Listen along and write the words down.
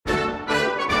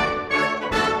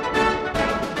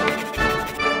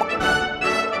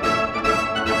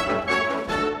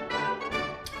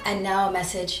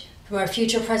message from our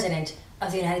future President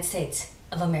of the United States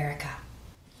of America.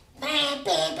 My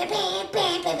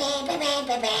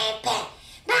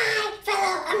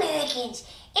fellow Americans,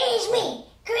 it is me,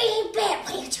 Green Bear.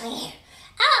 What are you doing here?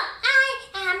 Oh, I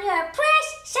am your press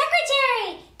secretary.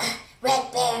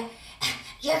 Red Bear,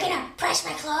 you're gonna press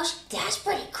my clothes? That's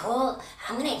pretty cool.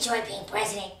 I'm gonna enjoy being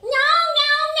president. No.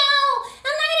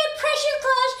 I'm not gonna press your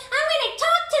clothes. I'm gonna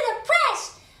talk to the press.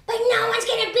 But no one's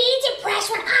gonna be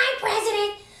depressed when I'm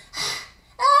president.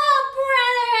 Oh,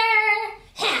 brother.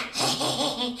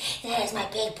 That is my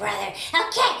big brother.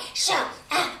 Okay, so,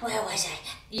 where was I?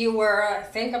 You were, I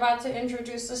think, about to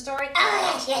introduce the story?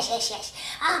 Oh, yes.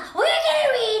 We're gonna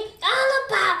read all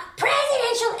about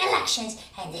presidential elections,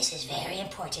 and this is very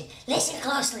important. Listen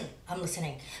closely. I'm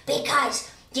listening. Because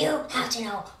you have to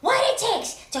know what it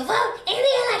takes to vote in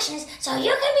the elections so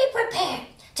you can be prepared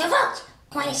to vote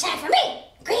when it's time for me,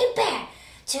 Green Bear,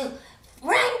 to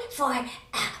run for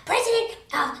President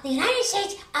of the United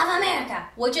States of America.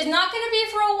 Which is not going to be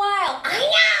for a while. I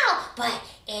know, but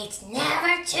it's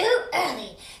never too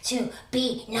early to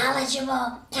be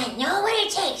knowledgeable and know what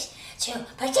it takes to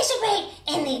participate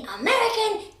in the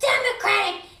American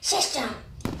democratic system.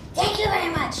 Thank you very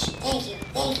much. Thank you.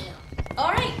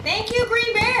 All right, thank you,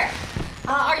 Green Bear.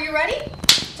 Are you ready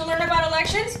to learn about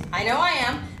elections? I know I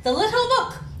am. The Little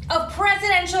Book of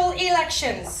Presidential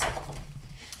Elections.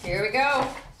 Here we go.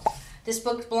 This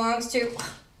book belongs to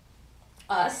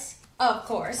us, of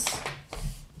course.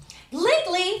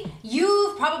 Lately,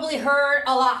 you've probably heard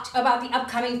a lot about the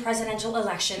upcoming presidential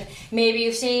election. Maybe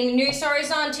you've seen news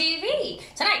stories on TV.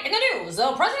 Tonight in the news,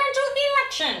 the presidential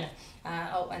election.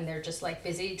 And they're just like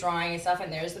busy drawing and stuff,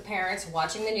 and there's the parents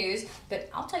watching the news. But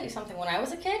I'll tell you something, when I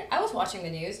was a kid, I was watching the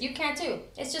news. You can too.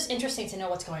 It's just interesting to know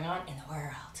what's going on in the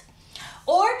world.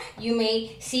 Or you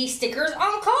may see stickers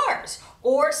on cars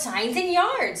or signs in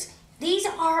yards. These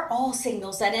are all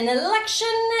signals that an election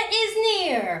is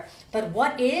near. But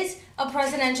what is a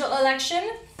presidential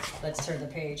election? Let's turn the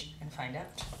page and find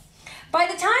out. By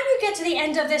the time you get to the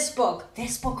end of this book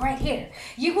right here,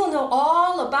 you will know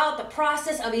all about the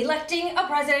process of electing a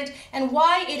president and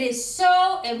why it is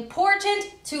so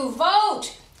important to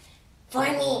vote. For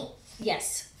me.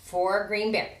 Yes, for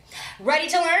Green Bear. Ready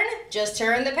to learn? Just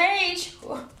turn the page.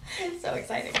 So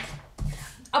exciting.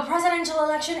 A presidential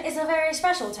election is a very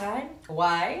special time.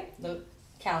 Why? The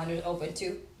calendar is open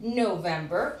to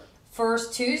November.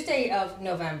 First Tuesday of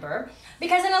November,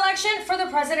 because an election for the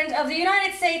President of the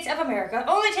United States of America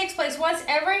only takes place once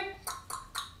every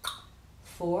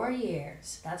 4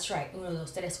 years. That's right, 1, 2,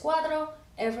 3, 4,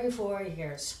 every 4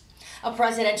 years. A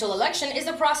presidential election is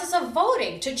the process of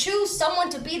voting to choose someone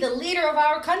to be the leader of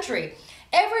our country.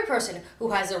 Every person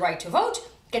who has the right to vote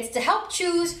gets to help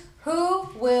choose who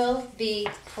will be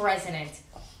president.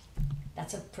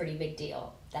 That's a pretty big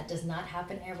deal. That does not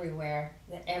happen everywhere,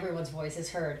 that everyone's voice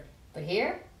is heard. But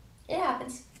here, it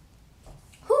happens.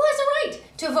 Who has the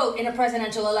right to vote in a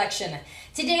presidential election?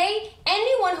 Today,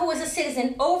 anyone who is a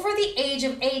citizen over the age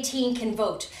of 18 can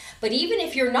vote. But even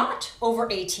if you're not over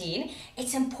 18,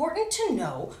 it's important to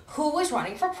know who is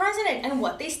running for president and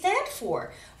what they stand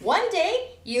for. One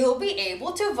day, you'll be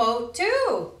able to vote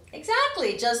too.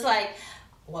 Exactly, just like,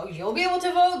 well, you'll be able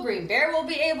to vote, Green Bear will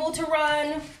be able to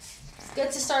run. It's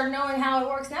good to start knowing how it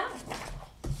works now.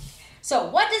 So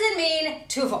what does it mean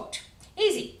to vote?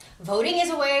 Easy. Voting is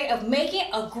a way of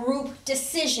making a group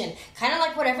decision, kind of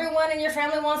like what everyone in your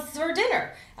family wants for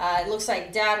dinner. It looks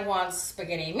like Dad wants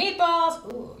spaghetti and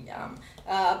meatballs. Ooh, yum.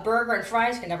 Burger and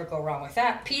fries, can never go wrong with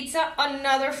that. Pizza,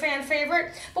 another fan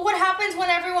favorite. But what happens when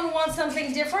everyone wants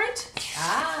something different?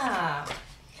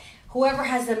 Whoever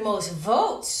has the most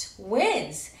votes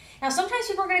wins. Now, sometimes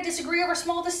people are going to disagree over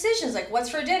small decisions, like what's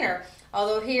for dinner.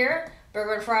 Although here,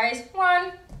 burger and fries,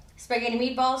 1. Spaghetti and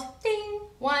meatballs, ding,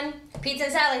 1. Pizza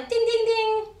and salad, ding, ding,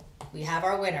 ding. We have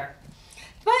our winner.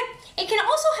 But it can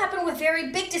also happen with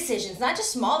very big decisions, not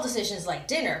just small decisions like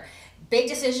dinner. Big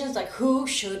decisions like who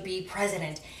should be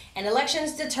president. And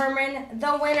elections determine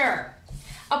the winner.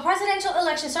 A presidential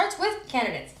election starts with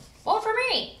candidates. Vote for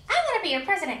me. I want to be your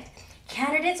president.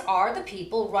 Candidates are the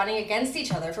people running against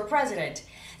each other for president.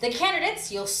 The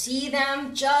candidates, you'll see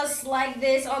them just like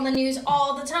this on the news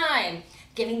all the time.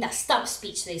 Giving the stump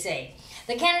speech, they say.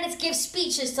 The candidates give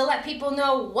speeches to let people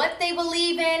know what they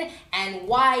believe in and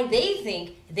why they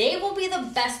think they will be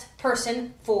the best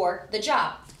person for the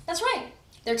job. That's right.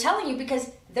 They're telling you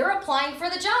because they're applying for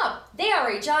the job. They are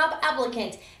a job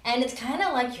applicant. And it's kind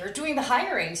of like you're doing the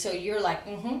hiring. So you're like,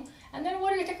 And then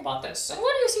what do you think about this? And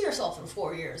where do you see yourself in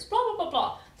 4 years? Blah, blah, blah,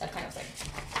 blah. That kind of thing.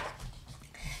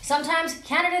 Sometimes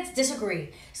candidates disagree.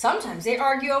 Sometimes they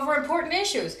argue over important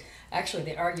issues. Actually,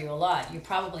 they argue a lot. You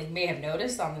probably may have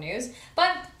noticed on the news,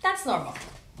 but that's normal.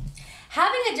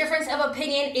 Having a difference of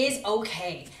opinion is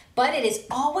okay, but it is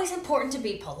always important to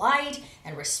be polite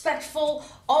and respectful,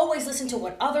 always listen to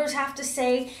what others have to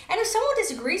say, and if someone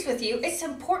disagrees with you, it's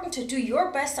important to do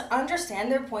your best to understand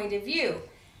their point of view.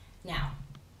 Now,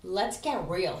 let's get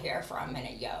real here for a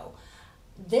minute, yo.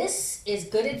 This is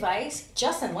good advice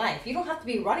just in life. You don't have to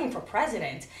be running for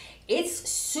president. It's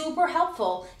super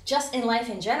helpful just in life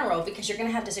in general because you're going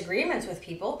to have disagreements with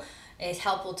people. It's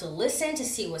helpful to listen to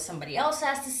see what somebody else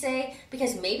has to say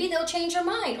because maybe they'll change your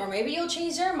mind or maybe you'll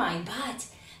change their mind. But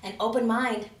an open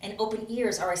mind and open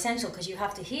ears are essential because you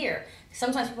have to hear.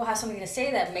 Sometimes people have something to say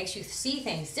that makes you see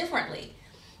things differently.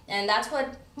 And that's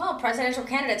what, well, presidential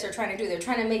candidates are trying to do. They're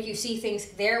trying to make you see things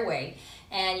their way.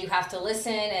 And you have to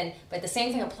listen. But the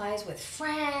same thing applies with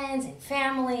friends and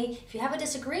family. If you have a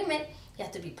disagreement, you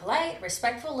have to be polite,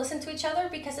 respectful, listen to each other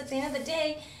because at the end of the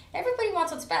day, everybody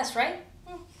wants what's best, right?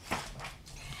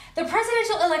 The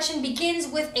presidential election begins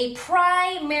with a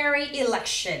primary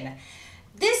election.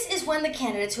 This is when the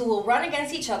candidates who will run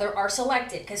against each other are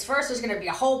selected. Because first there's going to be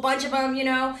a whole bunch of them,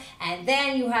 and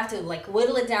then you have to like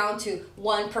whittle it down to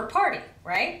one per party,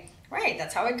 right? Right,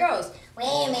 that's how it goes. Wait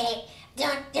a minute.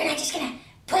 They're not just going to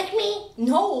pick me?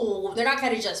 No, they're not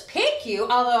going to just pick you,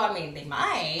 although, I mean, they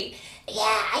might.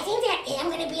 Yeah, I think that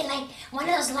I'm going to be like one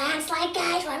of those landslide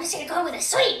guys where I'm just going to go with a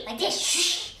sweep, like this.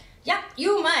 Shh. Yeah,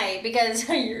 you might because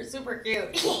you're super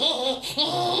cute.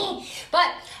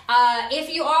 But if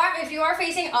you are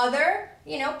facing other,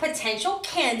 potential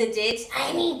candidates.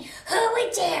 I mean, who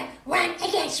would dare run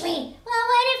against me? Well,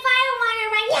 what if I want to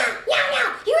run?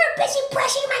 No. You were busy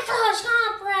brushing my clothes.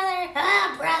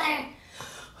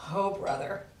 Oh,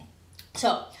 brother.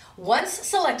 So, once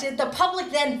selected, the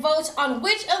public then votes on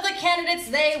which of the candidates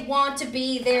they want to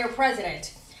be their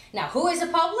president. Now, who is the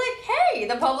public? Hey,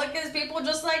 the public is people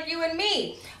just like you and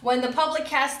me. When the public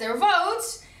casts their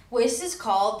votes, this is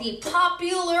called the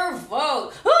popular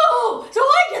vote. Oh, so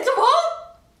I get to vote?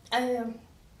 I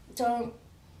don't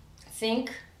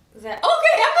think that...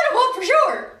 Okay, I'm gonna vote for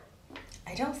sure.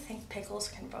 I don't think Pickles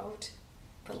can vote,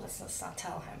 but let's not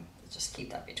tell him. Let's just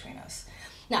keep that between us.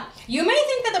 Now, you may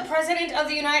think that the President of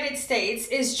the United States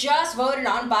is just voted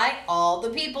on by all the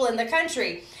people in the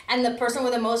country, and the person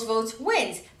with the most votes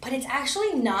wins, but it's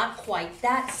actually not quite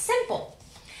that simple.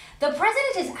 The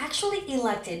president is actually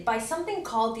elected by something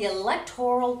called the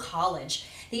Electoral College.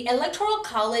 The Electoral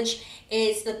College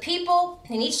is the people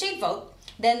in each state vote,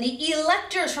 then the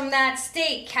electors from that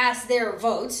state cast their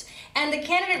votes, and the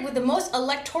candidate with the most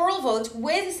electoral votes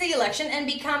wins the election and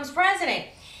becomes president.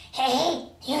 Hey,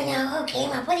 you know who came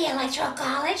up with the Electoral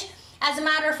College? As a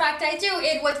matter of fact, I do.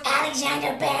 It was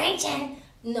Alexander Barrington.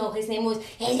 No, his name is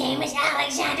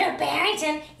Alexander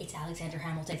Barrington. It's Alexander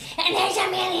Hamilton. And there's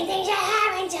a million things I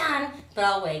haven't done. But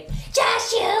I'll wait.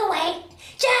 Just you wait.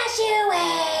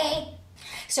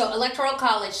 So Electoral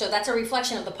College, so that's a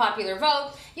reflection of the popular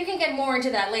vote. You can get more into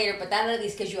that later, but that at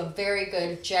least gives you a very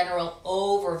good general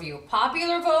overview.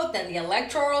 Popular vote, then the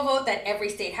electoral vote that every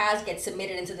state has gets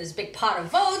submitted into this big pot of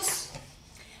votes.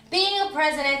 Being a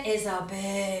president is a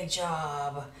big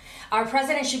job. Our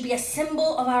president should be a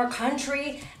symbol of our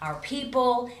country, our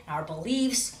people, our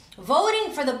beliefs.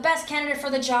 Voting for the best candidate for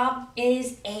the job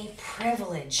is a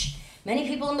privilege. Many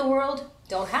people in the world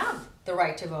don't have the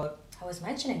right to vote. I was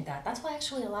mentioning that. That's why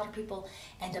actually a lot of people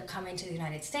end up coming to the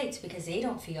United States because they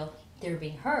don't feel they're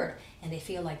being heard and they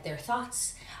feel like their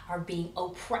thoughts are being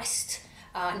oppressed.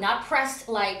 Not pressed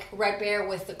like Red Bear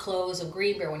with the clothes of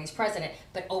Green Bear when he's president,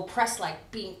 but oppressed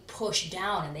like being pushed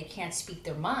down and they can't speak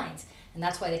their minds. And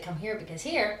that's why they come here, because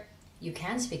here you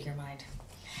can speak your mind.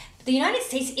 The United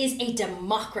States is a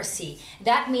democracy.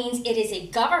 That means it is a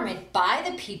government by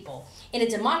the people. In a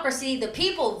democracy, the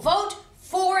people vote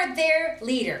for their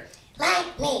leader.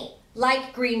 Like me.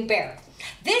 Like Green Bear.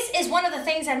 This is one of the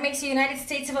things that makes the United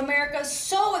States of America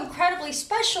so incredibly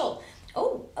special.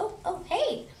 Oh,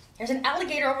 hey. There's an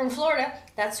alligator over in Florida.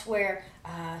 That's where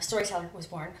StoryTeller was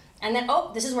born. And then,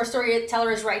 this is where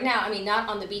StoryTeller is right now. I mean, not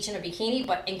on the beach in a bikini,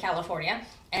 but in California.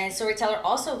 And StoryTeller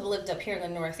also lived up here in the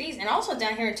Northeast, and also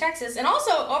down here in Texas, and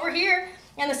also over here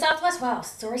in the Southwest. Wow,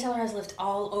 StoryTeller has lived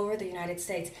all over the United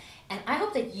States. And I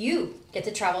hope that you get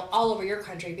to travel all over your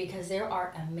country because there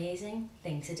are amazing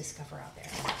things to discover out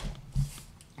there.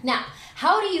 Now,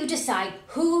 how do you decide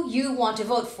who you want to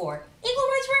vote for? Equal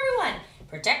rights for everyone.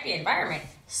 Protect the environment.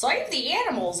 Save the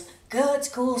animals. Good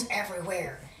schools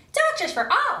everywhere. Doctors for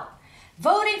all.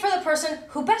 Voting for the person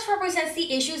who best represents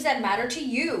the issues that matter to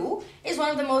you is one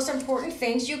of the most important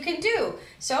things you can do.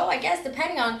 So I guess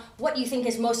depending on what you think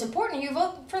is most important, you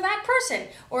vote for that person.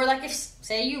 Or like if,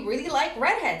 say, you really like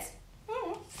redheads,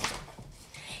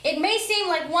 It may seem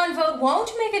like one vote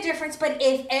won't make a difference, but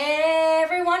if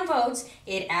everyone votes,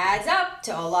 it adds up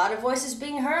to a lot of voices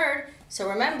being heard. So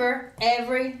remember,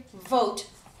 every vote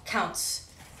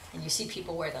counts. And you see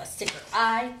people wear the sticker,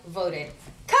 I voted.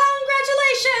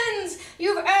 Congratulations!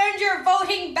 You've earned your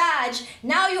voting badge.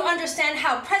 Now you understand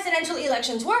how presidential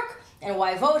elections work and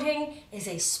why voting is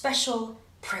a special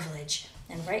privilege.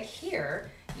 And right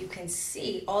here, you can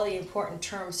see all the important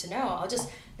terms to know. I'll just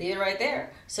leave it right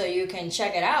there so you can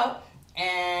check it out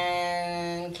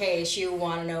in case you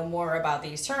want to know more about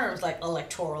these terms like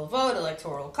electoral vote,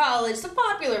 electoral college, the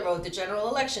popular vote, the general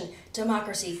election,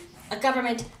 democracy, a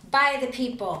government by the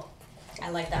people. I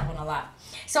like that one a lot.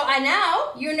 So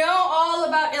now you know all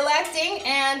about electing,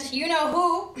 and you know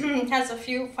who has a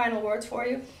few final words for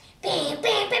you. The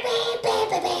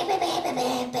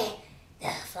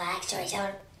flag,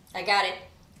 storyteller. I got it.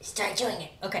 Start doing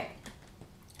it. Okay.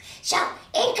 So,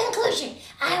 in conclusion,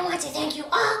 I want to thank you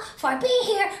all for being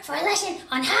here for a lesson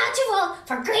on how to vote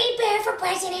for Green Bear for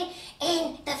president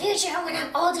in the future when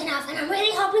I'm old enough. And I'm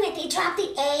really hoping that they drop the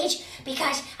age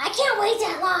because I can't wait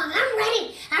that long. I'm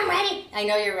ready. I'm ready. I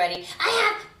know you're ready. I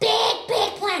have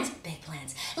big plans. Big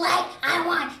plans. Like, I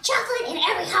want chocolate in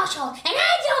every household. And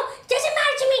doesn't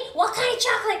matter to me what kind of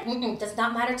chocolate. Does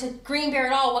not matter to Green Bear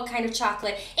at all what kind of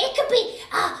chocolate. It could be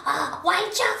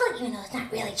white chocolate, even though it's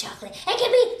not really chocolate. It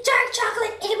could be dark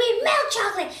chocolate. It could be milk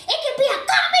chocolate. It could be a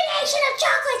combination of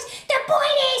chocolates. The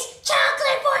point is,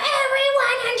 chocolate for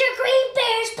everyone under Green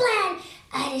Bear's plan.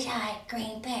 It is I,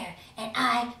 Green Bear, and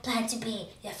I plan to be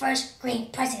the first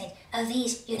green president of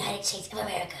these United States of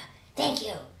America. Thank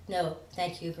you. No,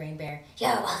 thank you, Green Bear. You're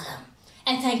welcome.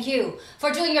 And thank you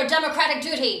for doing your democratic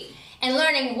duty and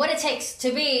learning what it takes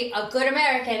to be a good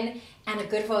American and a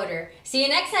good voter. See you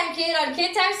next time, kid, on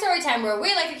KidTime StoryTime, where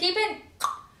we like to keep it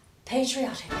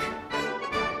patriotic.